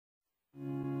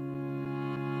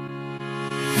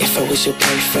If I was your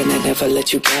boyfriend, I'd never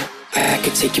let you go. I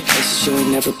could take you places you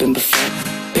ain't never been before.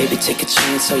 Baby, take a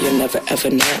chance, so you'll never ever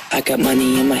know. I got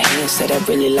money in my hands that I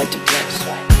really like to blow.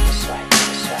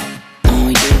 On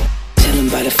you, chillin'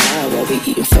 by the fire while we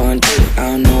eatin' fondue.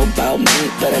 I don't know about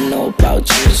me, but I know about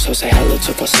you. So say hello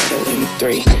to falsetto in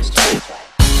 3, 2.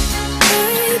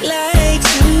 I'd like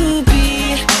to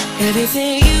be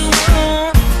everything you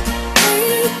want.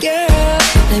 Hey girl,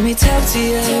 let me talk to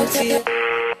you.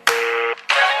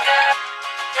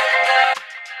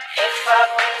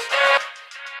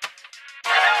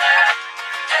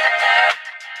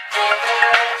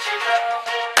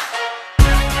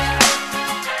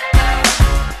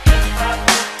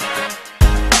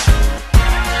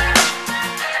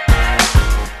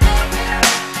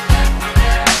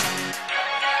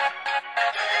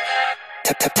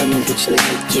 Tell me what you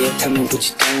like, yeah, tell me what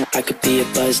you don't. I could be a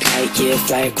Buzz Light, yeah,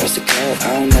 fly across the globe.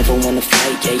 I don't ever wanna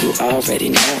fight, yeah, you already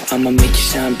know. I'ma make you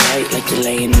shine bright like you're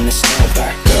laying in the snow.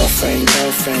 Girlfriend,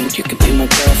 girlfriend, you could be my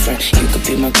girlfriend. You could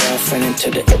be my girlfriend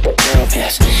until the world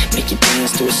ends. Make you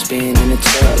dance to a spin and a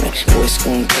twirl. And boys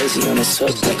going crazy on this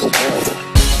hook like a whirlwind.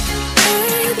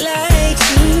 I'd like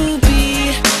to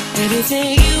be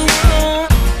everything you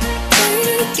want.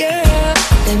 Hey girl,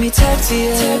 let me talk to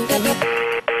you.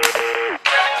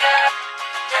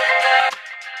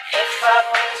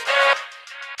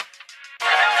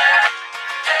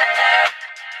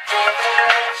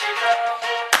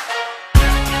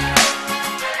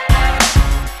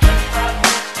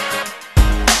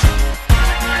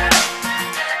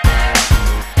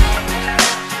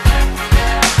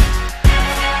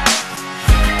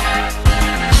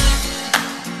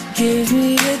 Give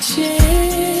me a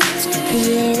chance, 'cause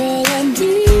you're all I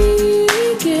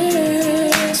need,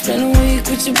 yeah. Spend a week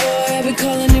with your boy, I've been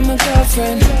calling you my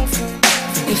girlfriend.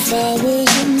 If I was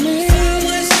your man,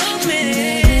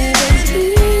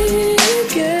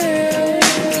 girl,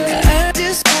 I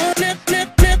just wanna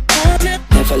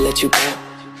never let you go.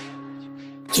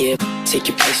 Yeah, take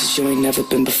you places you ain't never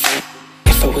been before.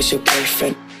 If I was your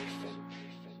boyfriend,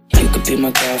 you could be my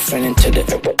girlfriend until the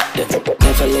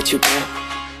never let you go.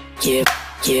 Yeah,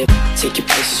 yeah, take you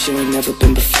places you ain't never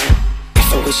been before.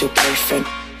 If I was your boyfriend,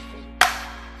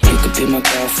 you could be my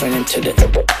girlfriend until the